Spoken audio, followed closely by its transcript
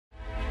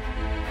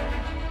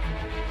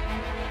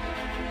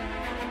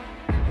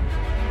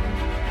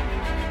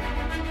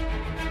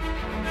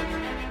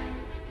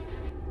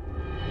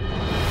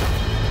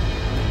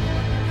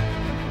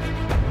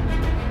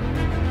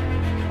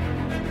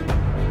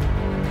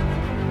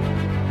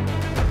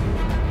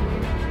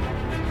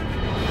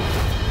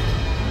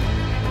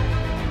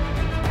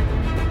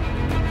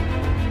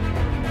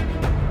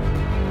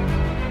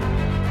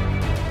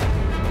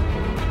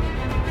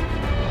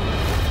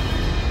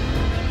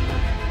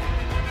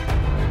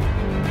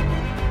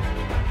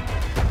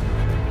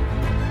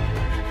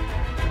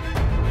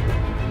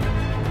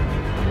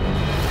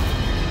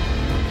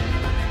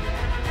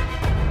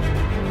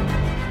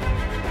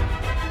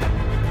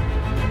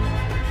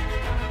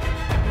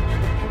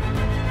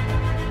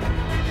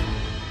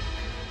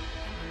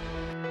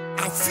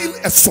feel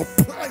a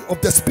supply of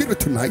the Spirit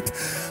tonight.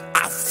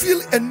 I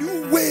feel a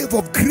new wave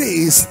of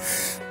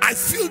grace. I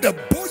feel the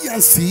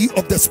buoyancy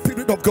of the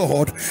Spirit of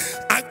God.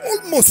 I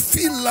almost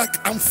feel like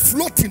I'm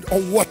floating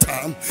on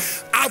water.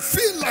 I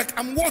feel like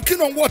I'm walking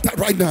on water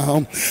right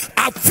now.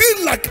 I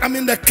feel like I'm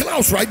in the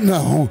clouds right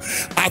now.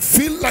 I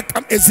feel like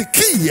I'm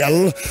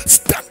Ezekiel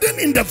standing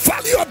in the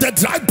valley of the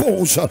dry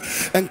bones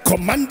and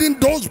commanding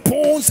those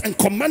bones and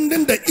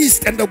commanding the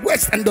east and the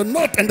west and the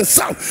north and the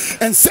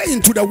south, and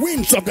saying to the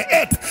winds of the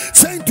earth,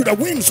 saying to the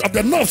winds of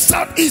the north,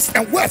 south, east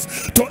and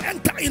west to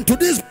enter into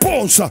these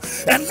bones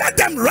and let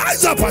them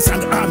rise up as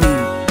an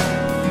army.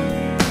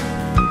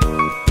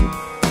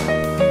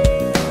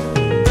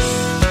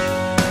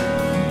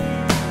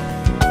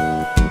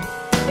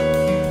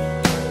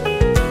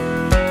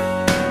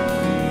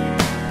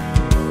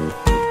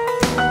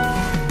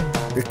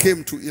 They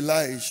came to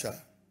Elisha.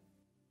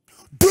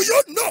 Do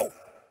you know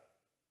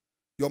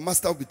your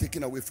master will be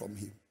taken away from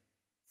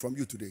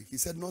you today? He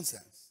said,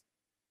 nonsense.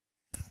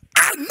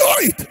 I know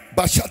it,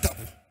 but shut up.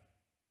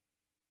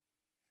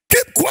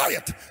 Keep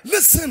quiet.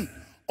 Listen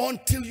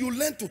until you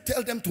learn to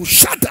tell them to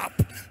shut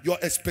up. Your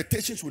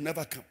expectations will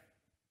never come.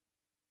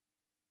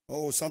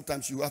 Oh,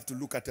 sometimes you have to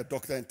look at a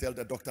doctor and tell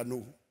the doctor,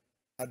 no,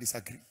 I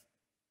disagree.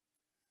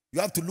 You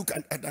have to look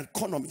at an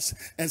economist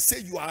and say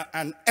you are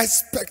an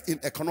expert in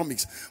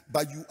economics,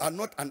 but you are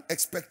not an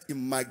expert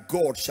in my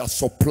God shall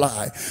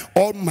supply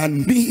all my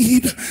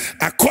need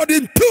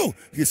according to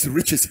his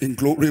riches in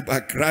glory by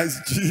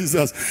Christ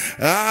Jesus.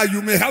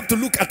 You may have to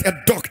look at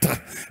a doctor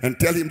and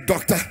tell him,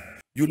 doctor,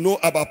 you know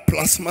about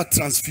plasma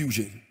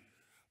transfusion,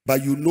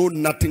 but you know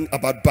nothing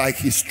about by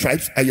his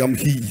stripes I am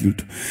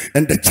healed,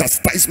 and the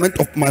chastisement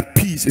of my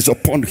peace is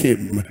upon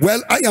him.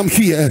 Well, I am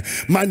here.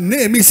 My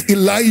name is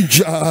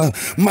Elijah.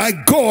 My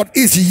God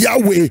is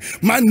Yahweh.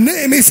 My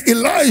name is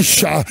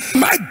Elisha.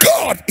 My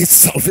God is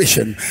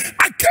salvation.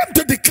 I came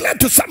to declare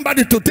to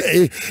somebody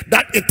today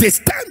that it is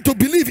time to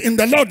believe in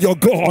the Lord your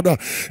God.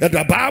 And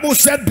the Bible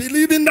said,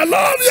 believe in the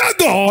Lord your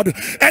God,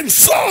 and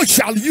so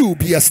shall you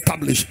be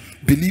established.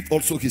 Believe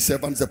also his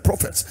servants, the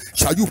prophets,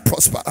 shall you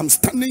prosper. I'm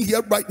standing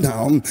here right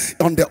now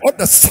on the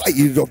other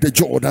side of the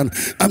Jordan.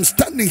 I'm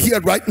standing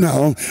here right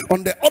now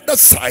on the other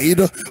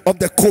side of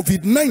the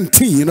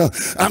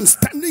COVID-19. I'm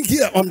standing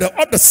here on the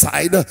other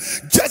side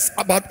just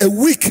about a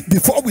week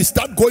before we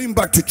start going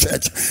back to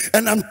church.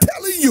 And I'm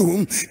telling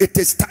you, it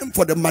is time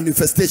for the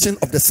manifestation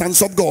of the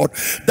sons of God.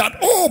 That,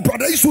 oh,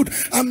 Brother Eastwood,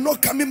 I'm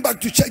not coming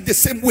back to church the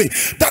same way.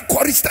 That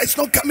chorister is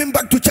not coming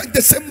back to church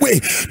the same way.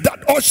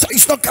 That usher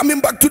is not coming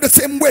back to the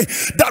same way.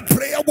 That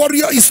prayer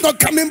warrior is not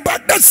coming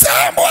back the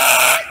same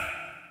way.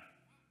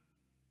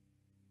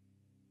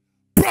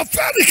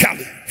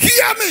 Prophetically,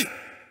 hear me.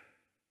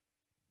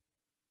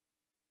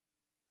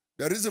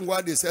 The reason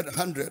why they said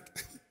 100,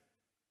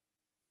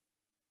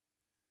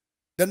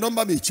 the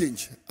number may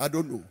change. I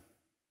don't know.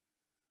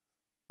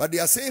 But they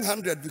are saying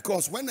 100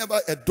 because whenever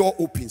a door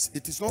opens,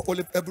 it is not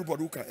only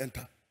everybody who can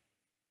enter.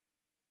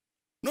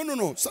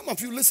 No. Some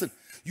of you, listen.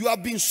 You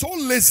have been so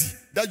lazy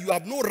that you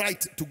have no right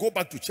to go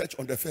back to church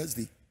on the first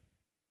day.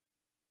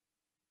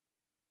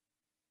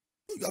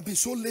 You have been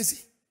so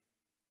lazy.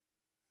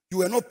 You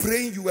were not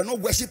praying, you were not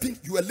worshiping,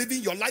 you were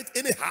living your life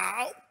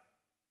anyhow.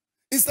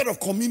 Instead of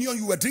communion,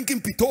 you were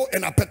drinking pt2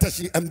 and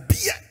apetashi and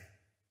beer.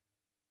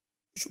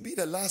 You should be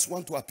the last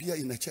one to appear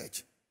in the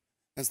church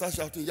and start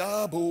shouting,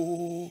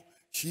 Yabo,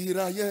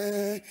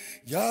 Shiraye,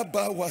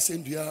 Yaba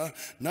wasendia,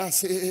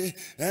 Nase,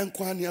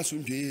 Enkwanya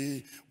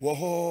Sunje,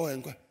 Woho,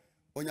 Enkwa.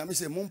 Onyame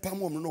se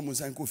Mompamo no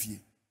Musankofi.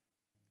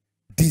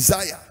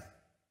 Desire,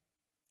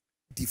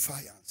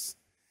 defiance.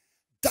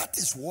 That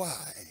is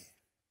why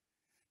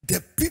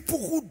the people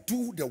who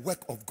do the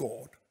work of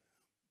God,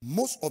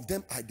 most of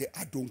them are the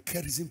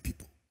adonkerism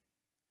people.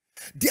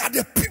 They are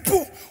the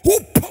people who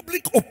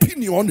public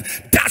opinion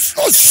does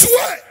not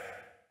sway.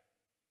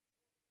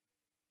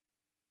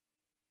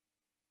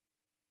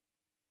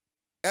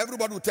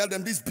 Everybody will tell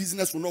them this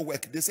business will not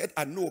work. They said,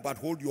 I know, but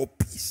hold your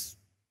peace.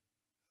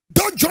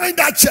 Don't join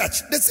that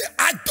church. They say,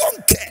 I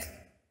don't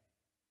care.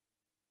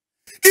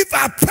 If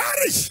I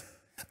perish,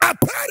 I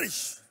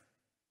perish.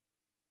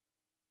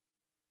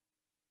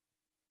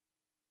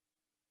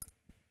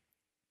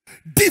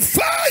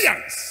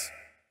 Defiance.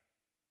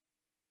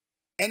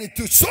 And it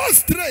was so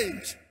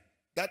strange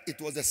that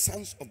it was the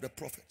sons of the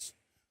prophets.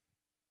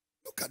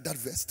 Look at that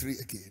verse 3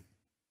 again.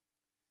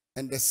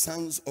 And the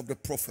sons of the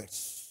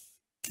prophets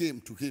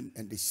came to him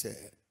and they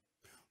said,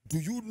 do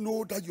you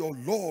know that your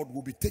Lord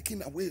will be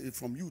taken away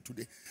from you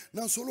today?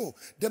 Now, Solo,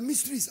 the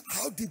mystery is,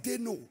 how did they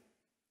know?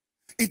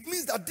 It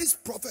means that these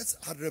prophets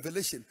had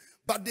revelation,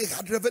 but they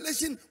had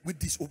revelation with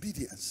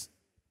disobedience.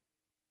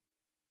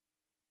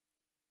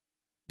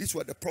 These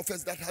were the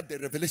prophets that had the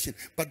revelation,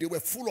 but they were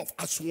full of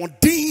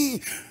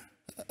aswanding,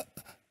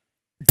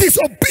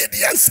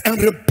 disobedience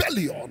and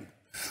rebellion.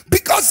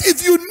 Because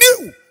if you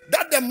knew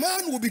that the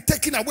man will be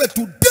taken away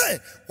today,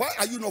 why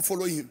are you not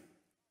following him?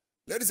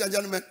 Ladies and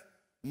gentlemen,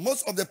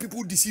 most of the people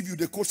who deceive you,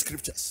 they quote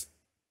scriptures.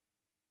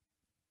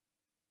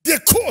 They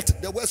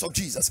quote the words of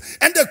Jesus,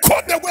 and they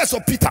quote the words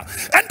of Peter,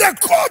 and they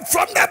quote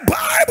from the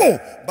Bible,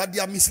 but they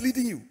are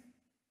misleading you.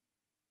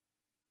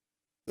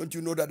 Don't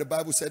you know that the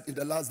Bible said in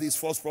the last days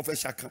false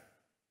prophets shall come?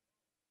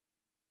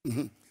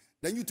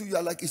 Then you two, you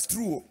are like, it's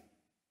true.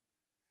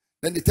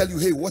 Then they tell you,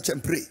 hey, watch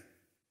and pray.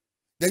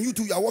 Then you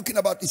two, you are walking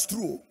about, it's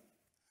true.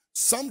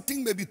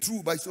 Something may be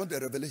true, but it's not the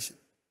revelation,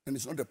 and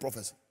it's not the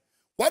prophecy.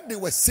 What they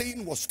were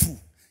saying was true.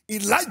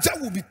 Elijah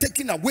will be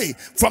taken away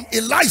from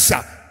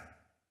Elisha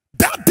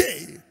that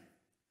day,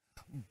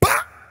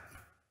 but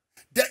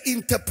the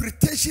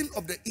interpretation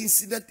of the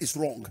incident is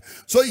wrong.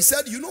 So he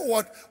said, you know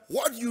what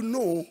you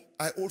know,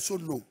 I also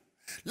know.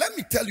 Let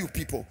me tell you,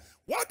 people,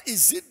 what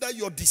is it that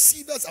your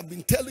deceivers have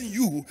been telling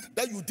you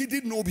that you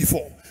didn't know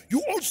before?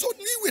 You also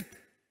knew it,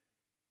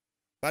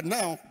 but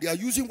now they are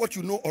using what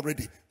you know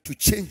already to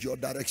change your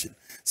direction.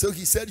 So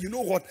he said, you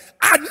know what,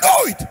 I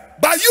know it,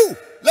 but you,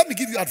 let me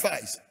give you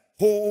advice.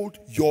 Hold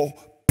your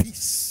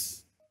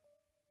peace.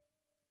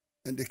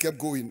 And they kept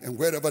going, and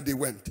wherever they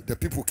went, the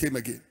people came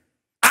again.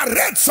 I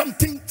read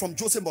something from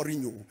Jose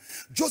Mourinho.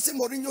 Jose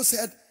Mourinho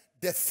said,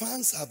 the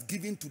fans have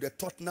given to the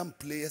Tottenham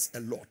players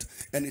a lot,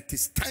 and it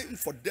is time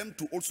for them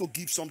to also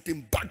give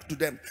something back to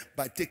them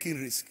by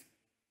taking risk.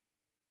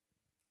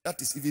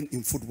 That is even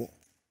in football.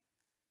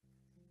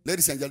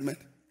 Ladies and gentlemen,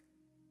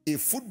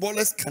 if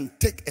footballers can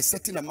take a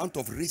certain amount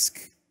of risk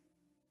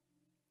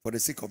for the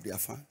sake of their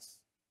fans,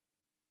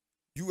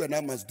 you and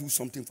I must do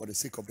something for the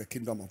sake of the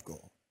kingdom of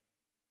God.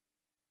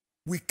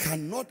 We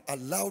cannot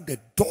allow the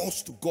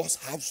doors to God's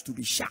house to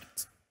be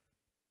shut.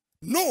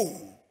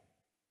 No.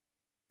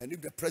 And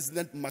if the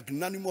president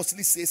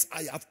magnanimously says,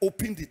 I have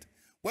opened it,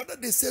 whether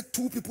they say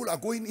 2 people are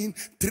going in,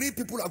 3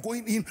 people are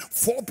going in,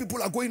 4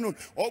 people are going on,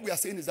 all we are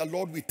saying is that,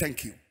 Lord, we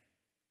thank you.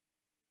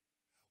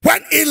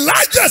 When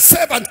Elijah's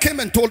servant came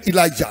and told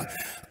Elijah,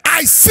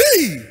 I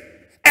see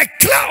a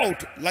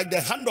cloud like the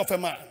hand of a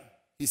man.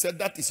 He said,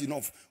 that is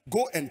enough.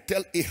 Go and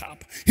tell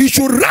Ahab he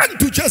should run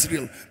to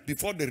Jezreel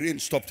before the rain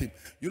stopped him.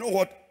 You know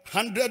what?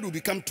 100 will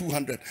become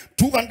 200.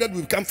 200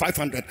 will become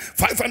 500.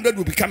 500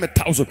 will become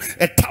 1,000.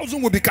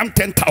 1,000 will become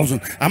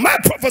 10,000. Am I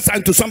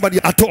prophesying to somebody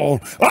at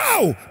all?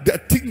 Oh, the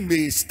thing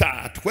may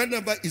start.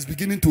 Whenever it's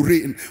beginning to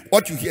rain,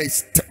 what you hear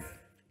is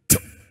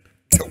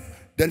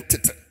then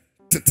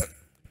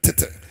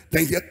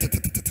then here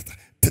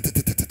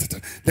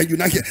then you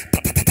now hear.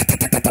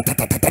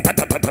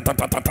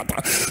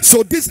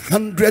 So this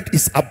 100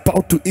 is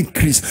about to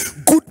increase.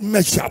 Good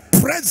measure,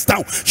 pressed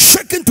down,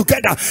 shaken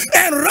together,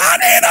 and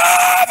running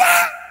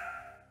over.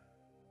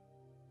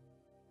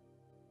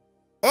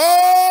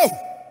 Oh,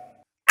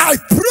 I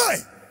pray,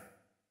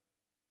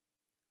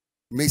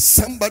 may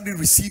somebody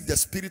receive the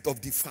spirit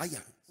of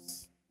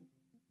defiance.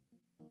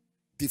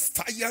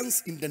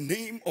 Defiance in the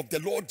name of the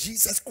Lord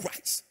Jesus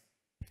Christ.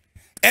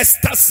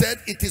 Esther said,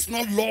 it is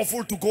not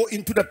lawful to go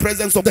into the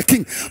presence of the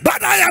king,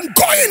 but I am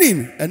going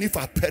in, and if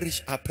I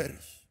perish, I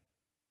perish.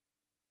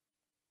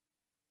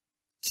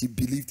 She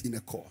believed in a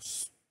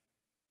cause.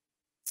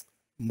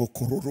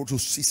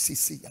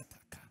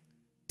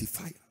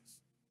 Defiance.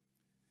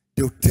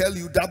 They'll tell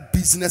you that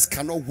business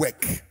cannot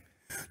work.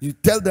 You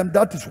tell them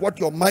that is what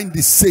your mind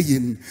is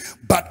saying,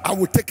 but I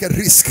will take a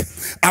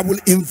risk. I will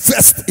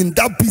invest in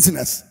that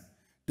business.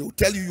 They will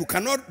tell you you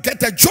cannot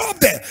get a job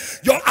there.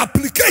 Your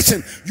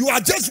application, you are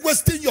just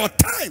wasting your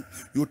time.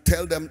 You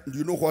tell them,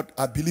 you know what,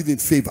 I believe in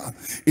favor.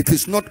 It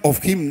is not of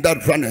him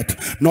that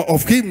runneth, nor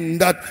of him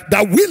that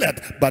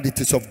willeth, but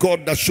it is of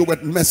God that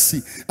showeth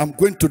mercy. I'm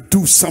going to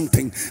do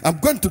something. I'm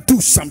going to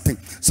do something.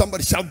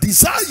 Somebody shall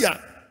desire,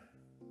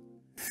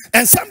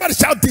 and somebody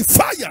shall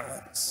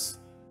defiance.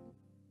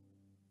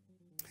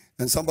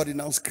 And somebody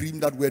now scream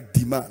that word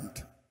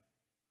demand.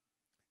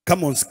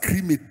 Come on,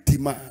 scream it,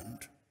 demand.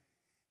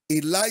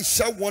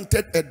 Elisha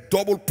wanted a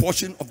double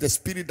portion of the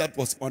spirit that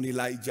was on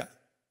Elijah.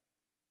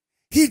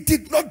 He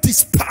did not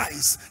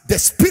despise the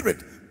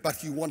spirit, but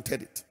he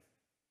wanted it.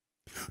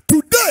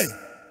 Today,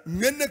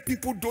 many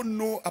people don't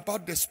know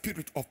about the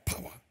spirit of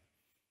power.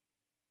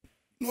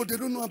 No, they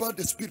don't know about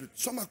the spirit.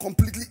 Some are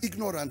completely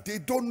ignorant. They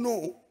don't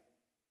know.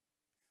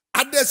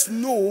 Others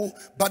know,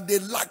 but they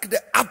lack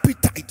the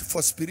appetite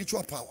for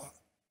spiritual power.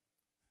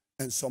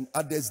 And some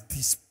others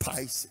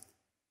despise it.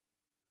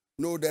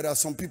 No, there are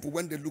some people,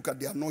 when they look at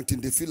the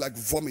anointing, they feel like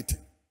vomiting.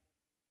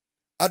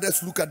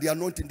 Others look at the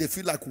anointing, they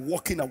feel like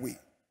walking away.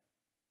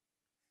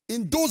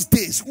 In those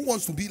days, who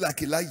wants to be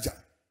like Elijah?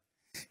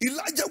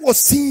 Elijah was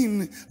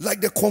seen like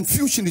the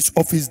Confucianist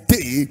of his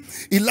day.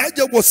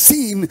 Elijah was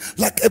seen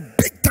like a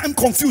big-time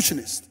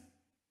Confucianist.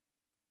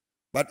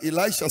 But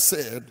Elisha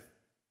said,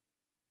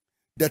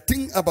 the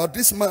thing about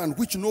this man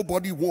which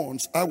nobody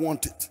wants, I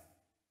want it.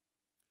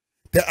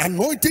 The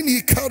anointing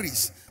he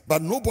carries,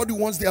 but nobody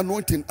wants the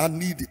anointing, I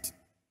need it.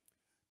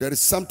 There is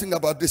something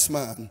about this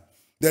man.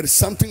 There is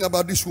something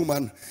about this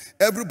woman.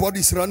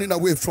 Everybody's running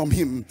away from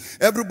him.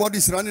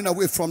 Everybody's running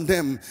away from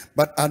them.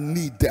 But I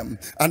need them.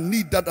 I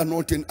need that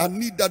anointing. I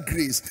need that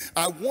grace.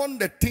 I want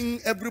the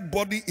thing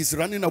everybody is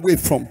running away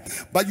from.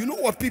 But you know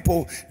what,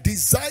 people?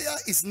 Desire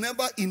is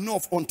never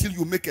enough until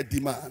you make a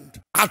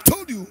demand. I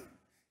told you,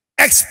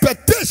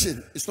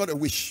 Expectation is not a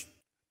wish.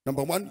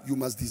 Number one, you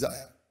must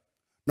desire.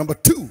 Number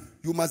two,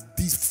 you must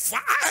defy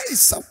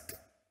something.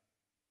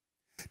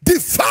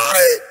 Defy.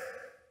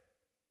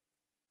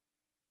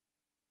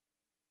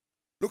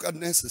 Look at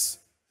nurses.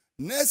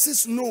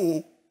 Nurses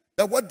know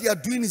that what they are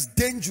doing is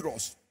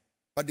dangerous,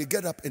 but they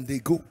get up and they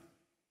go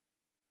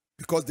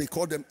because they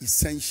call them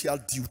essential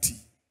duty.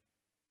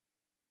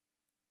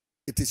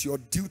 It is your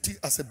duty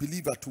as a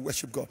believer to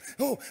worship God.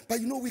 Oh, but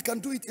you know, we can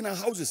do it in our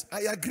houses.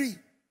 I agree.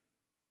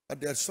 But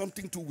there's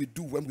something too we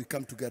do when we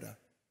come together.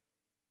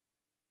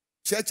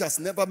 Church has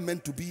never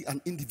meant to be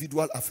an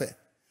individual affair.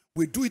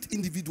 We do it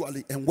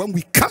individually, and when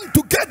we come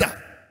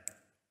together,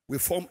 we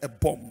form a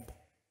bomb.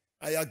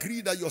 I agree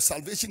that your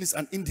salvation is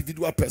an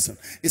individual person.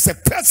 It's a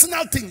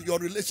personal thing, your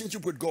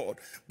relationship with God.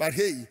 But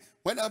hey,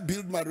 when I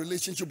build my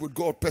relationship with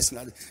God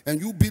personally, and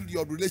you build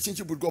your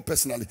relationship with God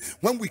personally,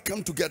 when we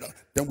come together,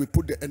 then we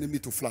put the enemy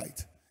to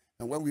flight.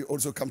 And when we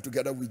also come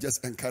together, we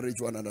just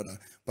encourage one another.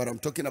 But I'm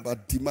talking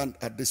about demand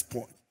at this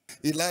point.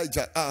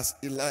 Elijah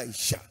asked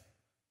Elisha,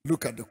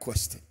 look at the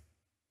question.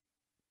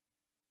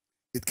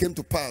 It came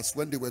to pass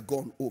when they were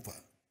gone over,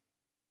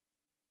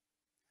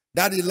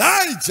 that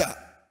Elijah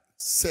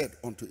said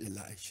unto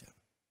Elisha,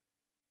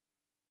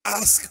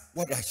 ask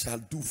what I shall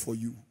do for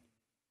you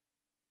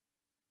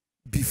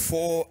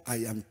before I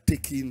am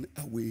taken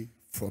away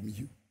from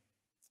you.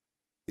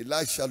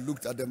 Elisha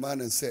looked at the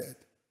man and said,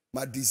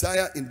 my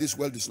desire in this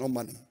world is not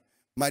money.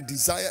 My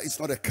desire is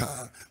not a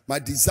car. My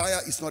desire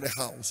is not a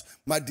house.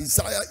 My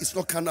desire is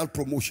not carnal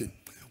promotion.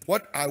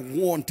 What I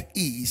want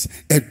is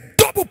a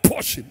double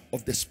portion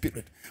of the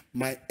Spirit.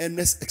 My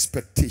earnest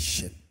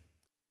expectation.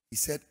 He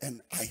said,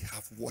 and I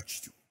have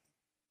watched you.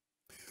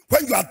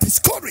 When you are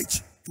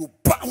discouraged, you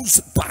bounce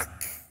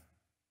back.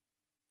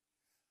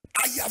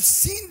 I have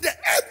seen the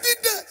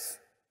evidence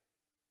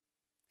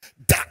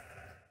that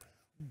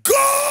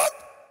God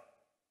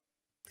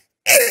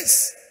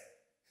is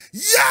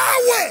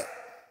Yahweh.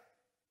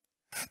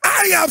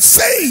 I have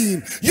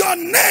seen your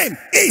name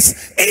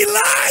is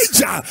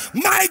Elijah.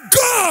 My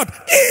God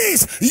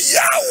is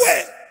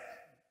Yahweh.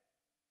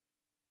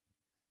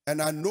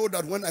 And I know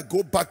that when I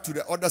go back to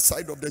the other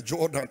side of the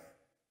Jordan,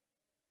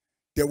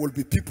 there will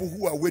be people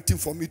who are waiting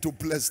for me to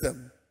bless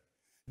them.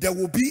 There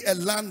will be a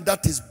land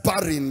that is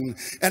barren,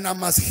 and I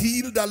must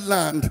heal that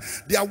land.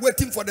 They are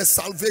waiting for the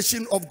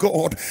salvation of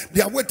God.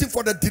 They are waiting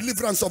for the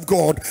deliverance of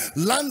God.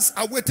 Lands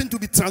are waiting to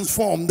be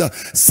transformed.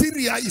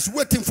 Syria is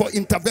waiting for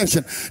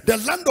intervention. The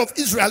land of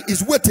Israel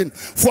is waiting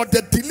for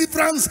the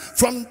deliverance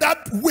from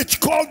that witch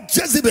called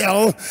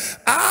Jezebel.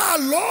 Ah,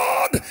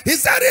 Lord, he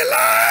said,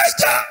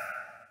 Elijah,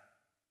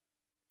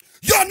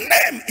 your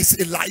name is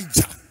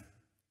Elijah.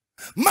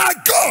 My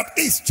God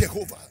is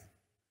Jehovah.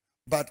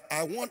 But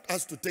I want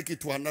us to take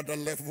it to another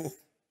level.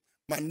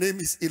 My name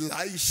is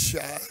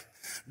Elisha.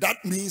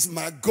 That means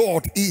my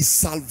God is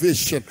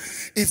salvation.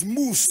 It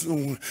moves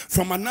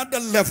from another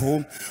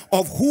level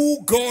of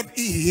who God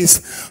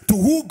is to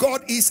who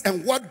God is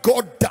and what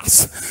God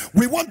does.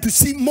 We want to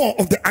see more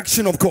of the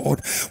action of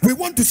God. We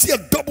want to see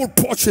a double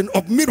portion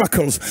of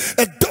miracles,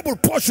 a double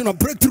portion of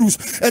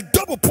breakthroughs, a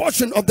double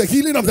portion of the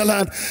healing of the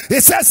land. He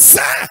says,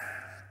 sir,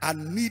 I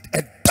need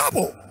a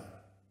double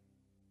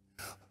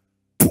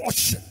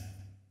portion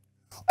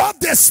of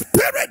the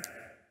Spirit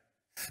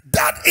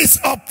that is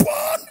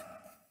upon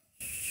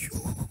you.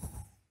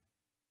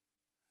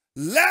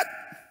 Let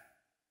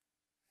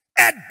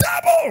a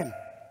double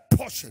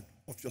portion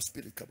of your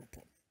Spirit come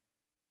upon me.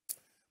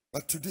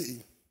 But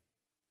today,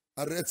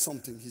 I read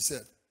something. He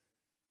said,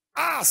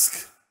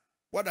 ask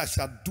what I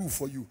shall do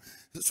for you.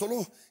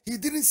 So he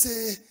didn't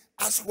say,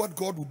 ask what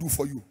God will do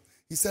for you.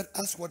 He said,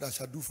 ask what I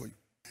shall do for you.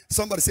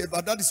 Somebody said,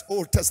 but that is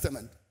Old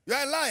Testament.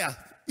 You're a liar.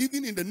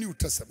 Even in the New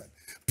Testament,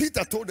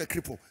 Peter told the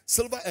cripple,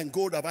 silver and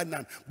gold have I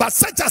none, but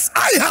such as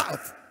I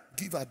have,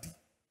 give I thee.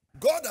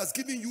 God has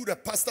given you the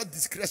pastor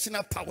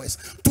discretionary powers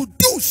to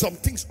do some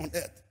things on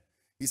earth.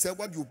 He said,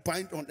 what you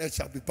bind on earth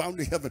shall be bound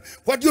in heaven.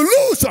 What you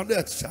loose on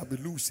earth shall be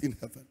loosed in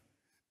heaven.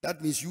 That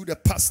means you, the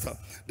pastor,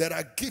 there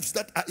are gifts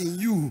that are in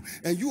you,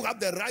 and you have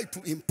the right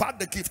to impart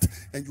the gift,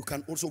 and you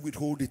can also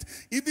withhold it.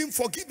 Even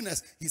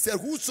forgiveness, he said,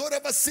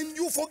 whosoever sin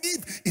you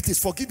forgive, it is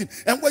forgiven.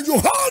 And when you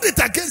hold it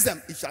against them,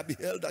 it shall be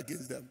held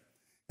against them.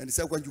 And he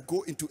said, when you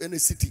go into any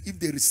city, if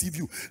they receive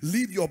you,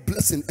 leave your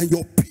blessing and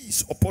your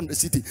peace upon the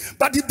city.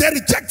 But if they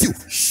reject you,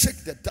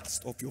 shake the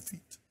dust off your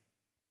feet.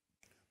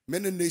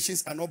 Many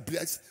nations are not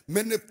blessed.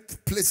 Many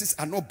places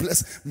are not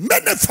blessed.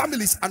 Many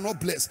families are not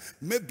blessed.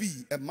 Maybe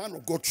a man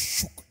of God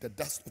shook the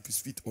dust of his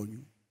feet on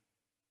you.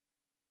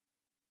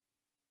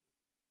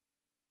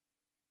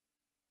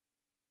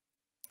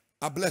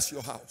 I bless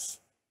your house.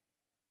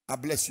 I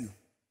bless you.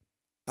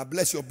 I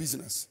bless your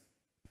business.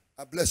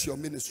 I bless your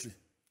ministry.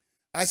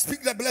 I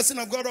speak the blessing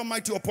of God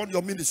Almighty upon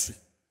your ministry.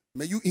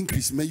 May you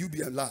increase. May you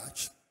be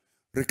enlarged.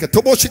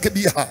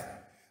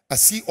 I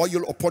see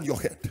oil upon your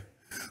head.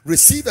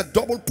 Receive a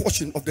double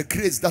portion of the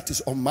grace that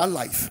is on my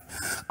life.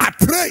 I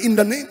pray in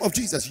the name of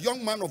Jesus,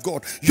 young man of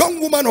God, young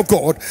woman of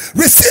God,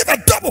 receive a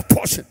double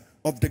portion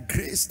of the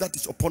grace that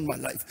is upon my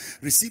life.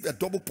 Receive a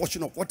double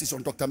portion of what is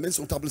on Dr.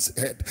 Menson Table's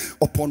head,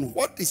 upon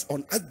what is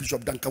on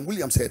Archbishop Duncan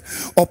Williams' head,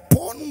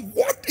 upon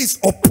what is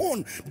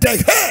upon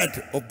the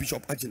head of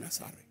Bishop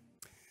Ajinasari.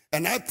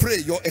 And I pray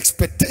your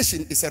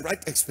expectation is a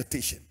right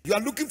expectation. You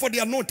are looking for the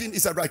anointing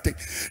is a right thing.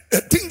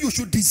 A thing you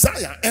should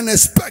desire and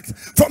expect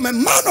from a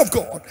man of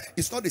God.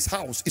 It's not his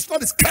house, it's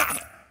not his car,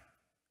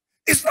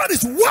 it's not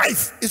his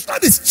wife, it's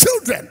not his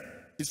children,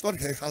 it's not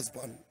her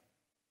husband.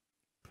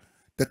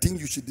 The thing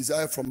you should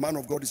desire from man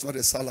of God is not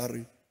a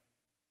salary,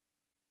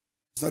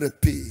 it's not a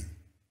pay.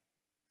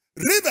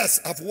 Rivers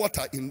have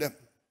water in them,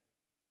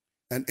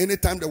 and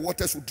anytime the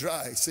waters will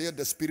dry, saith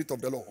the Spirit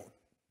of the Lord,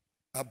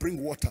 I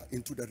bring water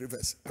into the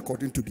rivers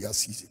according to their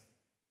season.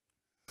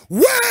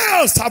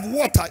 Wells have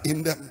water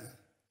in them,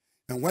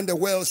 and when the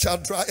wells shall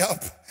dry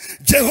up,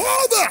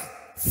 Jehovah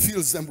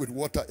fills them with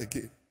water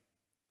again.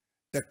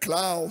 The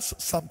clouds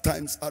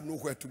sometimes are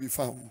nowhere to be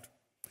found,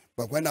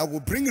 but when I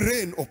will bring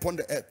rain upon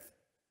the earth,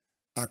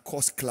 I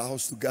cause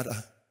clouds to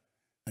gather,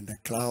 and the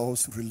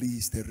clouds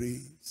release the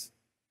rains.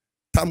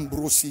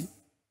 Tambrosi,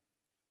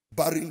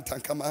 Barin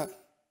Tankama,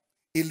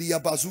 Elia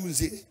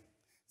Bazunze,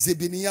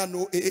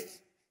 Zebiniano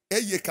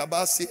Eye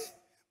kabase,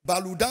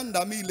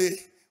 baludanda mile,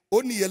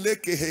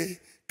 onielekehe,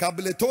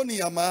 kabletoni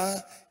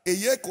yama,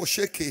 eye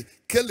kosheke,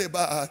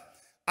 keleba.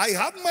 I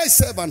have my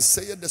servants,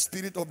 saith the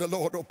Spirit of the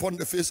Lord, upon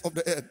the face of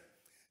the earth,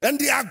 and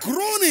they are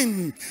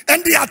groaning,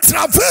 and they are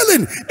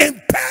traveling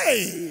in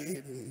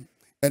pain.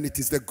 And it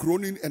is the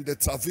groaning and the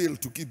travail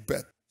to give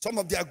birth. Some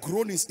of their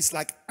groanings is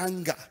like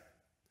anger.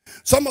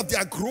 Some of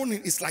their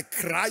groaning is like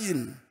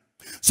crying.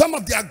 Some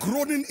of their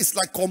groaning is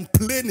like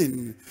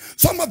complaining.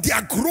 Some of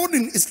their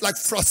groaning is like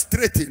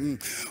frustrating.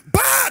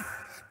 But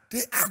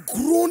they are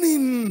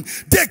groaning.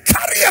 They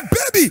carry a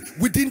baby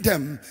within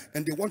them,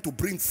 and they want to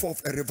bring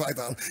forth a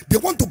revival. They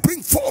want to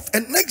bring forth a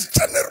next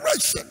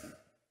generation.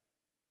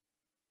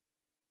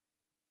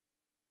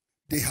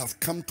 They have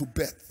come to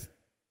birth,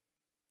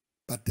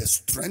 but the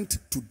strength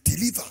to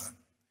deliver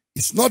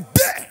is not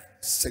there,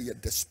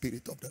 saith the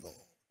Spirit of the Lord.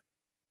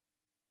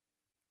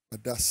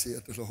 But thus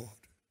saith the Lord,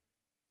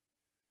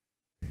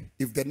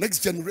 if the next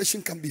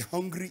generation can be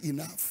hungry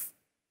enough,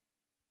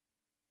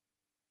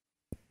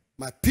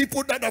 my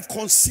people that have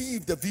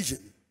conceived the vision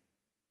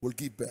will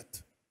give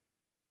birth.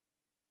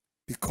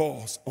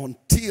 Because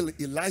until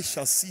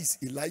Elisha sees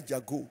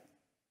Elijah go,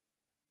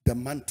 the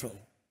mantle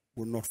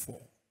will not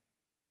fall.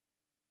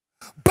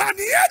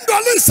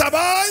 Baniendoli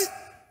sabai,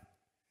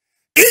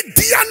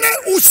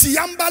 idiane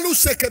usiyambalu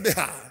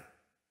sekebeha.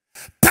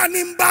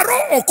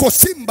 Tanimbaro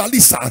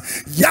okosimbalisa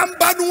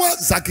yambanua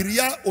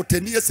Zagria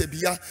otenie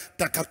sebia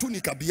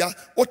takatuni kabia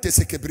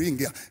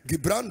otesekebringia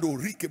gibrando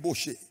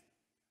rikeboshe.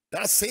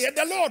 That saith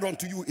the Lord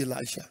unto you,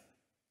 Elisha.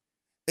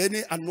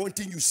 Any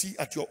anointing you see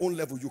at your own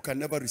level, you can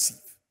never receive.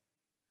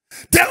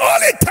 The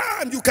only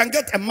time you can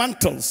get a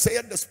mantle,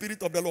 saith the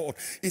Spirit of the Lord,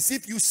 is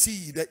if you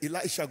see the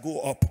Elisha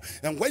go up.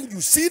 And when you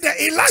see the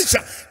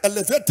Elisha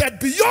elevated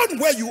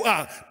beyond where you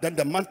are, then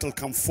the mantle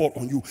can fall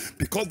on you.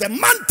 Because the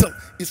mantle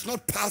is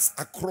not passed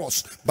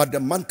across, but the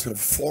mantle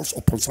falls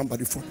upon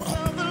somebody from up.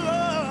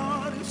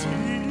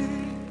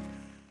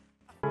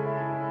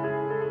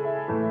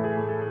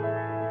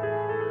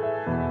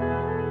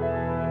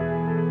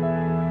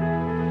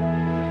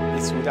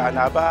 Eastwood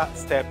Anaba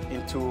stepped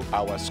into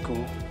our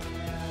school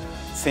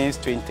since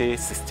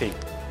 2016,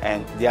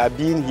 and they have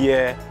been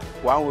here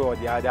one way or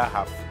the other,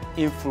 have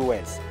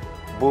influenced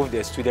both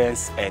the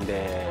students and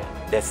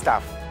the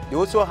staff. They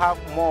also have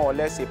more or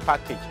less a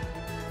package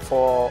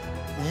for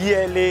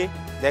yearly.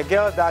 The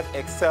girls that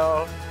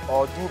excel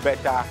or do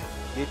better,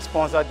 they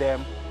sponsor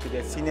them to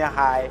the senior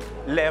high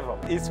level.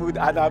 Eastwood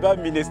Anaba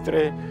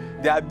Ministry,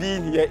 their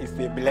being here is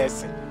a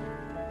blessing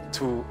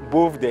to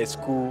both the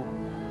school,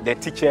 the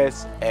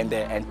teachers, and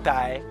the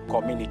entire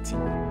community.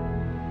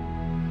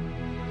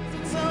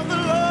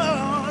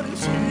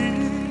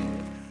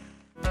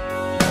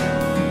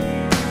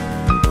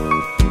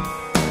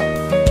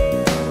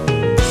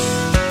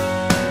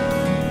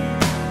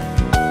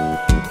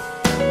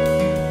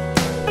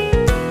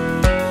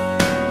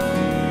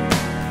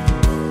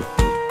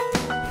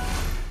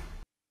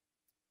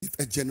 If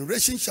a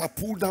generation shall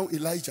pull down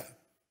Elijah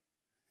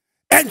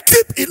and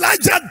keep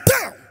Elijah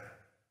down,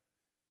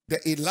 the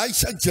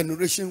Elisha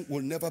generation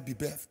will never be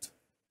birthed.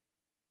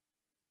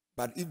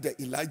 But if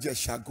the Elijah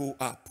shall go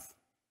up,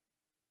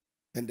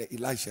 then the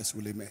Elishas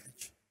will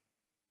emerge.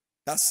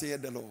 That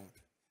saith the Lord.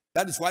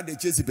 That is why the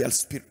Jezebel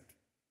spirit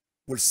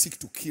will seek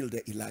to kill the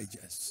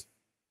Elijahs.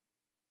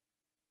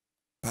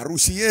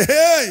 Parusiye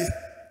hey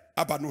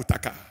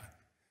abanotaka.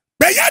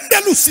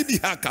 Beyande lusibi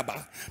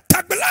hakaba.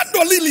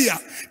 Tagbelando lilia.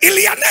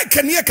 Iliane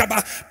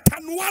kenyekaba.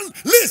 Tanual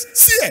lis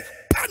sie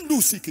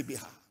pandu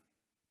sikibiha.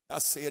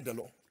 That saith the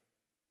Lord.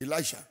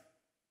 Elijah,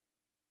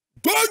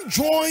 don't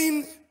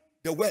join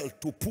the well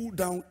to pull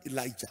down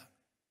Elijah.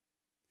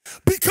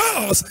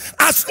 Because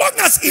as long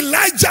as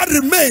Elijah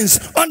remains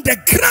on the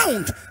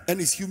ground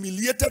and is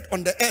humiliated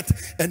on the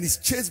earth and is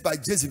chased by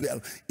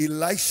Jezebel,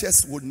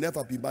 Elishas will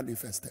never be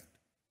manifested,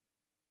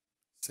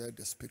 said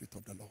the Spirit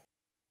of the Lord.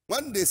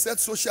 When they said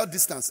social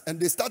distance and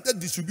they started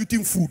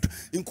distributing food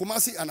in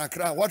Kumasi and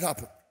Accra, what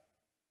happened?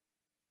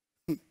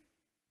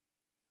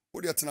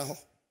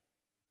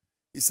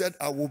 He said,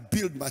 I will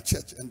build my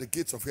church and the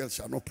gates of hell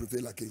shall not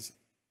prevail against it.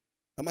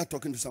 Am I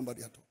talking to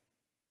somebody at all?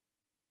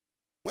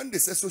 When they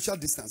said social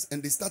distance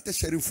and they started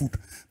sharing food,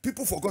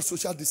 people forgot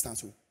social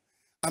distance.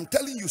 I'm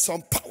telling you,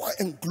 some power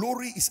and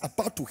glory is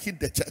about to hit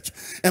the church.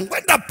 And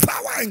when the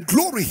power and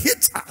glory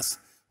hits us,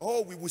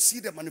 oh, we will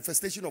see the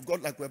manifestation of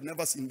God like we have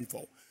never seen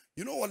before.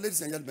 You know what,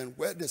 ladies and gentlemen,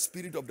 where the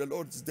Spirit of the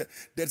Lord is there,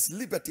 there's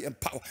liberty and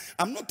power.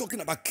 I'm not talking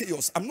about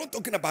chaos. I'm not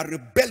talking about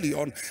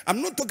rebellion.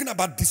 I'm not talking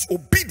about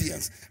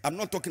disobedience. I'm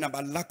not talking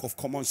about lack of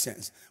common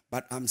sense.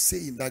 But I'm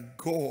saying that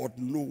God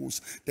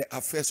knows the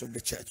affairs of the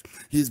church.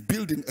 He's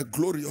building a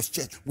glorious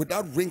church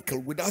without wrinkle,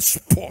 without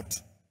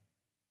spot,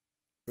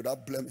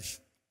 without blemish,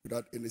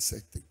 without any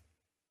such thing.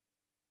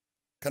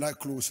 Can I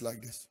close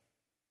like this?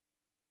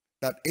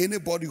 That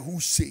anybody who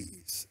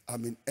says,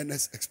 I'm in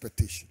earnest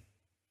expectation,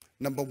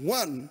 number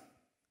one,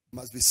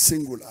 must be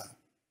singular.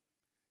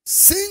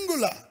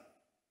 Singular.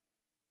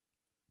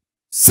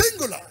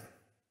 Singular.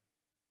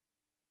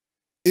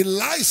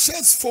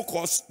 Elisha's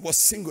focus was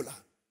singular.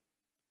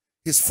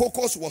 His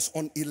focus was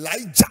on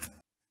Elijah.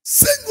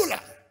 Singular.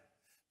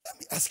 Let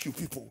me ask you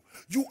people,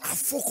 you are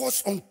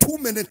focused on too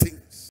many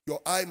things. Your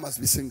eye must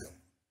be single.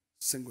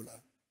 Singular.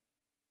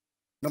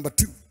 Number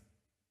two,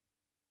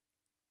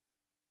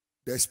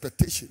 the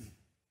expectation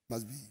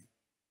must be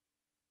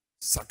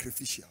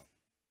sacrificial.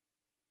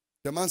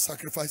 The man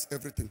sacrificed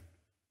everything.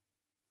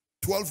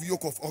 12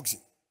 yoke of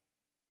oxen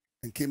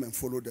and came and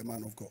followed the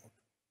man of God.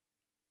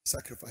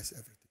 Sacrificed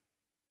everything.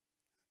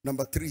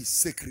 Number three,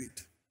 sacred.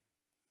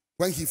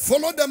 When he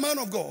followed the man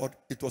of God,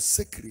 it was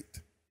sacred.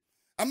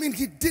 I mean,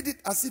 he did it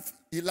as if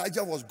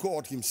Elijah was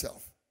God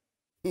himself.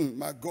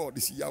 My God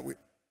is Yahweh.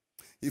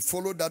 He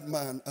followed that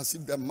man as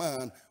if the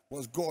man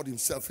was God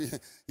himself.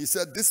 He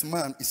said, this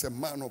man is a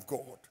man of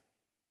God.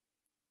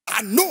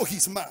 I know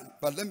he's man,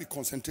 but let me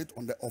concentrate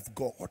on the of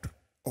God.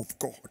 Of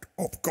God,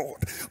 of God,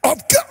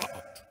 of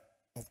God,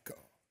 of God.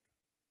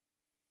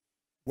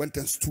 Went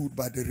and stood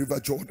by the river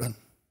Jordan,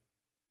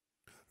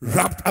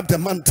 wrapped up the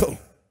mantle.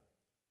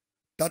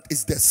 That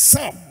is the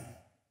sum,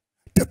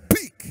 the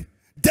peak,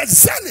 the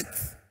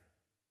zenith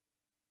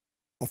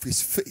of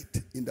his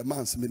faith in the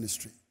man's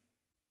ministry.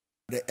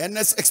 The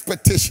earnest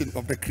expectation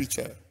of the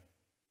creature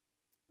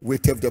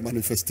waited the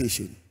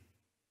manifestation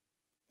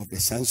of the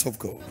sons of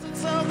God.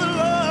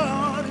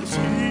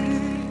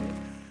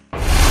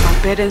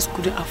 Parents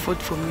couldn't afford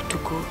for me to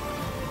go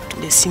to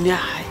the senior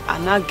high.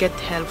 I now get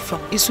help from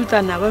Eastwood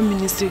Anaba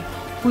Ministry,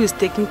 who is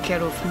taking care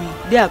of me.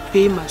 They are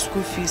paying my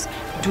school fees,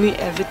 doing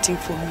everything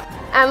for me.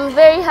 I'm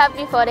very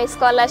happy for the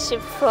scholarship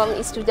from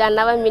Eastwood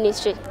Anaba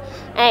Ministry.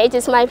 And it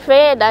is my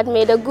prayer that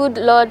may the good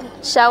Lord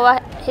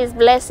shower his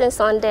blessings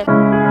on them.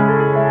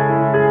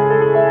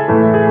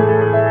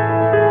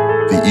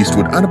 The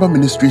Eastwood Anaba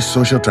Ministries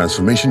Social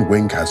Transformation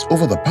Wing has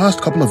over the past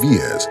couple of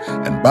years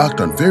embarked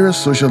on various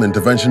social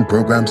intervention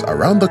programs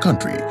around the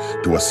country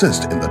to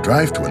assist in the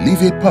drive to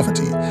alleviate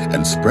poverty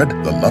and spread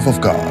the love of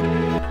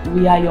God.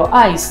 We are your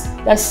eyes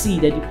that see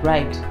the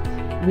deprived.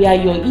 We are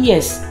your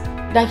ears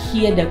that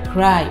hear the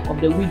cry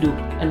of the widow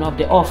and of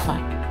the orphan.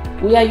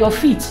 We are your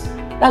feet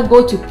that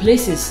go to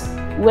places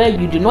where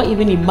you do not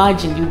even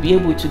imagine you'll be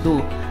able to go.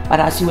 But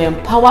as you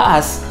empower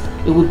us,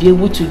 we will be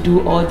able to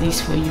do all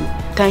this for you.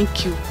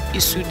 Thank you,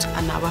 Eastwood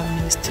Anaba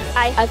Ministry.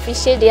 I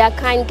appreciate their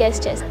kind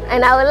gestures,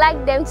 and I would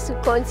like them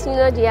to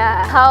continue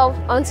their help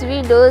unto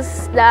we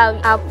those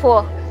that are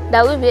poor,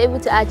 that we'll be able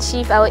to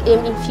achieve our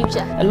aim in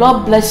future. The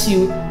Lord bless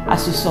you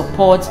as you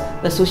support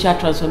the Social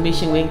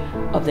Transformation Wing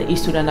of the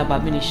Eastwood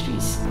Anaba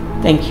Ministries.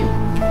 Thank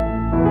you.